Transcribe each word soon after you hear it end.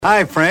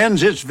Hi,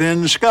 friends, it's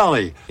Vin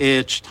Scully.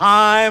 It's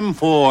time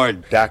for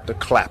Dr.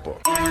 Clapper.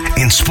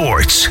 In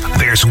sports,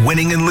 there's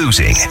winning and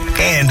losing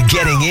and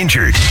getting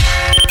injured.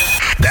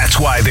 That's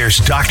why there's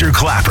Dr.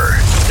 Clapper.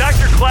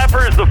 Dr.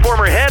 Clapper is the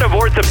former head of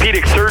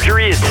orthopedic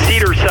surgery at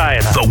Cedars-Sinai.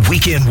 The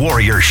Weekend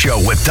Warrior Show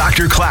with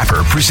Dr.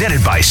 Clapper,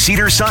 presented by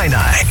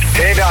Cedars-Sinai.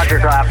 Hey, Dr.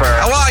 Clapper.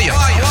 How are you?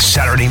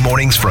 Saturday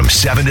mornings from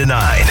 7 to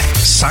 9.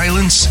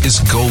 Silence is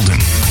golden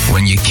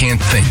when you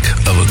can't think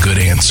of a good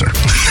answer.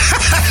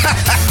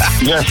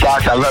 Yes,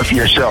 Doc, I love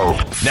your show.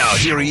 Now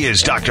here he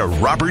is, Dr.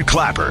 Robert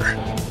Clapper.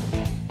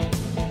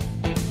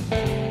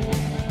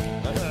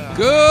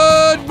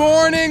 Good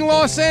morning,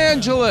 Los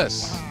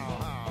Angeles,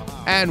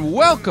 and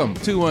welcome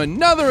to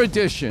another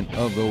edition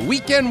of the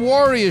Weekend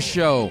Warrior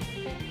Show.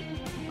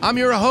 I'm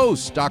your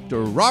host,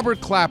 Dr. Robert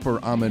Clapper.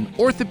 I'm an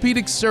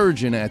orthopedic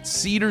surgeon at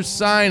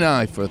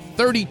Cedars-Sinai for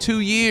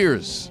 32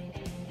 years.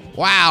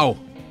 Wow.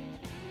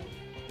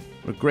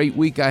 What a great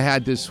week I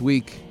had this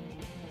week.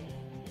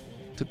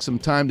 Took some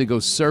time to go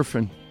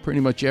surfing pretty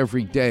much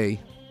every day.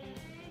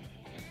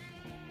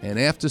 And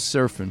after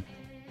surfing,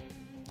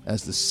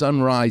 as the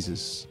sun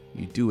rises,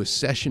 you do a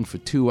session for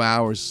 2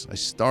 hours. I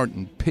start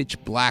in pitch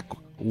black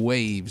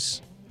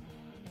waves.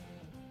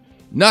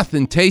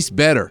 Nothing tastes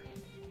better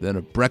than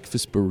a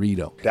breakfast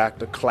burrito.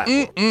 Dr.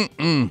 Clapper.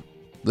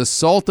 The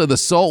salt of the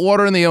salt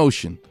water in the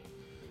ocean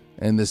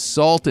and the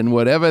salt in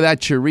whatever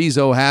that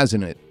chorizo has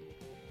in it.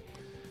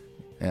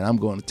 And I'm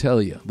going to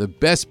tell you, the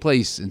best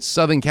place in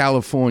Southern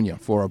California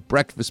for a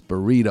breakfast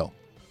burrito.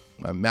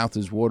 My mouth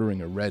is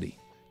watering already.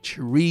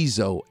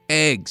 Chorizo,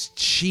 eggs,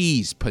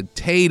 cheese,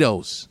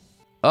 potatoes.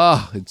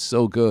 Oh, it's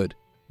so good.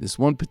 This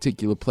one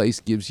particular place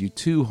gives you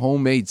 2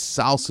 homemade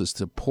salsas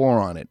to pour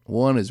on it.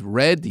 One is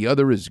red, the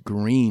other is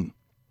green.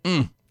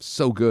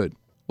 So good.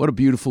 What a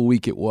beautiful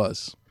week it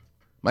was.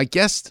 My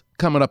guest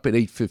coming up at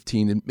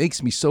 8:15, it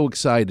makes me so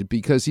excited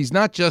because he's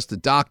not just a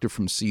doctor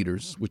from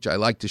Cedars, which I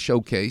like to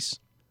showcase,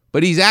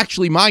 but he's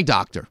actually my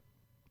doctor.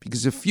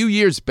 Because a few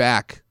years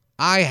back,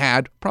 I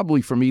had,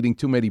 probably from eating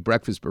too many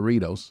breakfast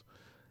burritos,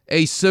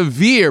 a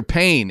severe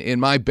pain in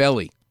my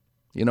belly.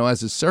 You know,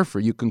 as a surfer,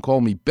 you can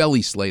call me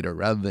Belly Slater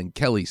rather than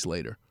Kelly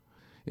Slater.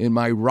 In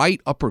my right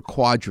upper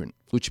quadrant,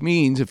 which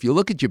means if you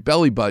look at your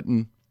belly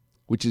button,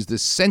 which is the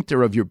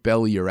center of your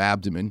belly, your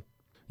abdomen,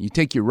 you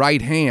take your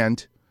right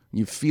hand,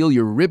 you feel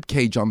your rib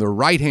cage on the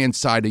right-hand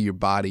side of your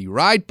body,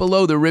 right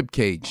below the rib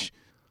cage,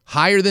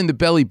 higher than the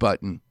belly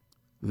button.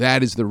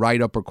 That is the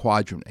right upper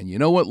quadrant. And you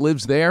know what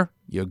lives there?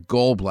 Your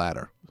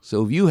gallbladder.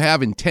 So if you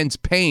have intense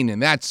pain in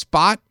that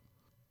spot,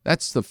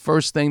 that's the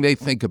first thing they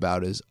think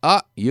about is,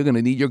 you're going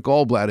to need your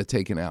gallbladder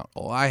taken out.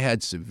 Well, I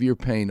had severe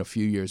pain a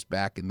few years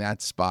back in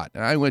that spot.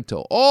 And I went to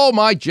all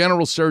my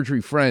general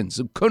surgery friends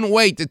who couldn't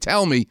wait to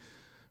tell me,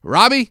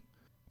 Robbie,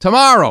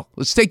 tomorrow,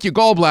 let's take your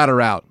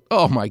gallbladder out.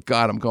 Oh, my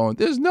God, I'm going,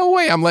 there's no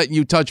way I'm letting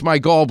you touch my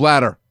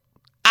gallbladder.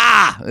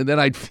 And then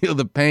I'd feel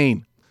the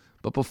pain.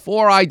 But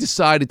before I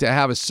decided to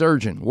have a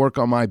surgeon work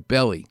on my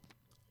belly,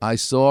 I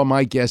saw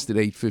my guest at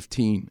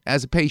 8:15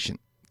 as a patient,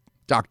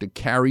 Dr.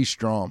 Cary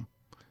Strom.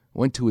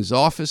 Went to his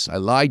office, I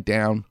lied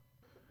down,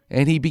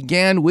 and he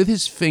began with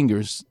his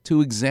fingers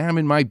to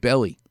examine my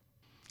belly.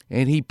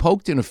 And he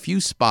poked in a few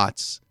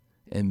spots,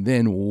 and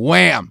then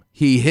wham,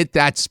 he hit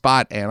that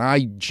spot, and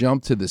I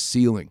jumped to the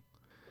ceiling.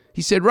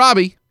 He said,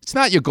 Robbie, it's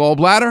not your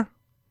gallbladder.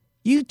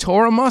 You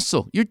tore a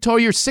muscle. You tore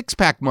your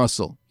six-pack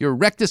muscle, your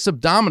rectus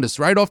abdominis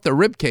right off the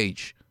rib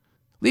cage.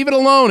 Leave it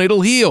alone,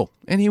 it'll heal.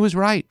 And he was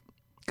right.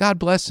 God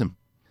bless him.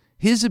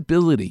 His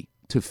ability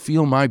to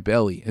feel my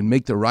belly and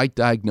make the right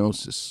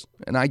diagnosis.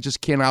 And I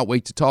just cannot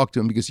wait to talk to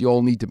him because you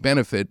all need to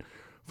benefit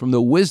from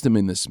the wisdom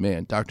in this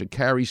man, Dr.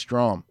 Cary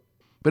Strom.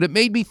 But it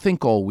made me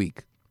think all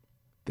week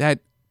that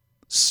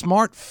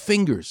smart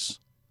fingers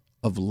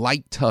of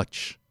light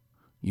touch.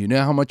 You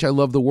know how much I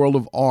love the world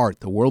of art,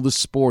 the world of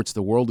sports,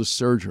 the world of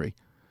surgery.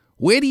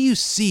 Where do you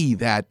see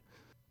that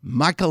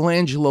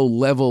Michelangelo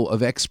level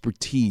of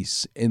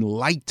expertise in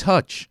light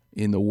touch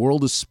in the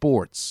world of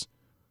sports,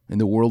 in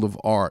the world of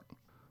art?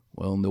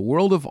 Well, in the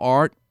world of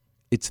art,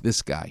 it's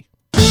this guy.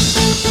 This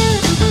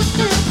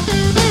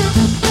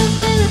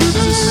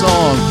is a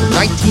song from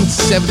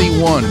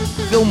 1971,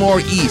 Fillmore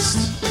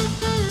East,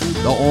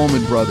 the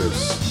Allman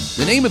Brothers.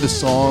 The name of the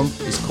song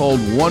is called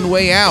One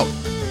Way Out.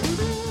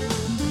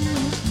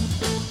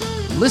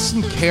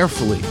 Listen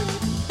carefully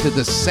to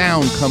the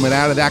sound coming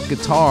out of that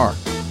guitar.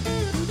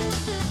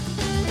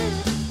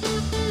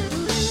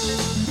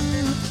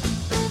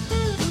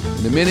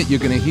 In a minute, you're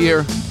going to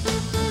hear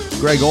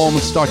Gregg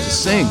Allman start to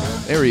sing.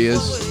 There he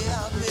is.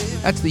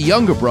 That's the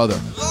younger brother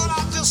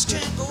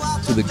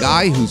to the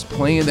guy who's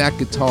playing that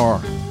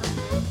guitar,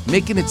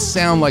 making it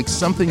sound like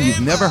something you've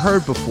never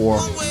heard before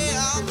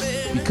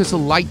because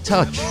of light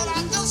touch.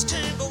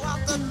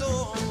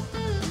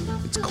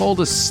 It's called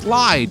a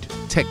slide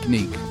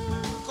technique,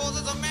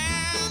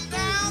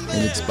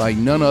 and it's by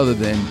none other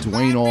than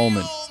Duane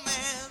Allman.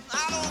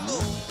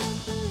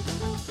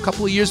 A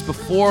couple of years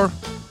before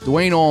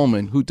Duane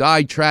Allman, who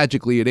died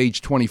tragically at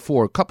age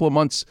 24, a couple of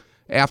months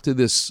after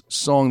this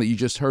song that you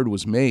just heard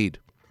was made,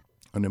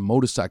 in a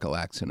motorcycle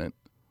accident.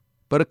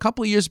 But a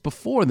couple of years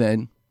before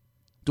then,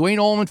 Duane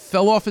Allman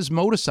fell off his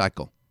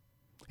motorcycle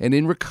and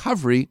in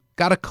recovery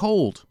got a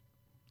cold.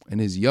 And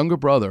his younger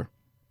brother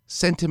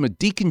sent him a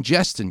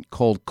decongestant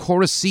called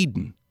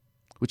Coricidin,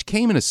 which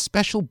came in a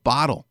special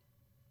bottle.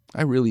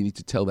 I really need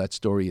to tell that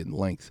story in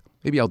length.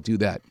 Maybe I'll do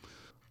that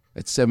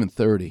at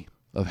 7:30,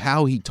 of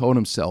how he taught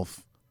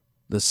himself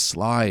the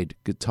slide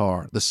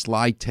guitar, the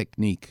slide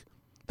technique,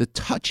 the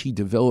touch he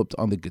developed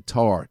on the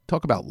guitar.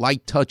 Talk about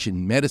light touch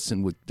in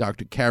medicine with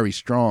Dr. Carrie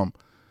Strom.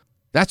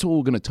 That's what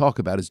we're going to talk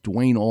about, is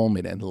Duane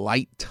Allman and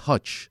light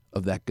touch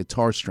of that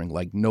guitar string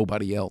like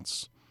nobody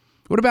else.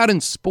 What about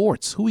in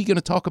sports? Who are we going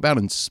to talk about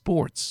in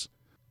sports?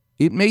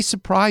 It may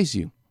surprise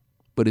you,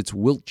 but it's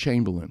Wilt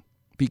Chamberlain,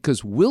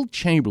 because Wilt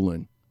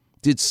Chamberlain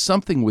did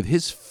something with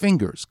his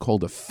fingers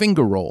called a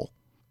finger roll,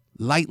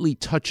 lightly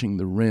touching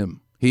the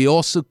rim. He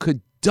also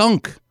could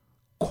dunk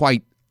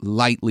quite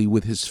lightly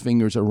with his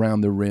fingers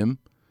around the rim,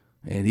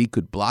 and he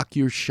could block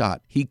your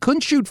shot. He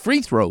couldn't shoot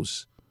free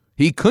throws.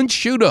 He couldn't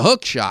shoot a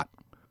hook shot,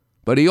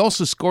 but he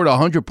also scored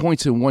 100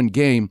 points in one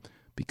game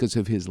because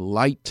of his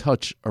light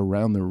touch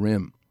around the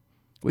rim.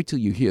 Wait till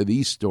you hear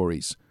these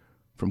stories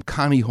from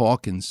Connie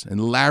Hawkins and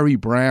Larry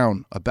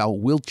Brown about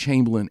Wilt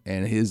Chamberlain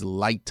and his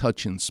light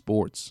touch in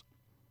sports.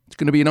 It's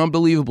going to be an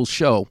unbelievable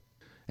show.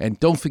 And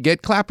don't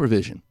forget Clapper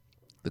Vision.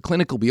 The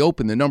clinic will be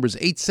open. The number's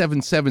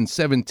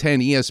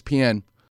 877-710-ESPN.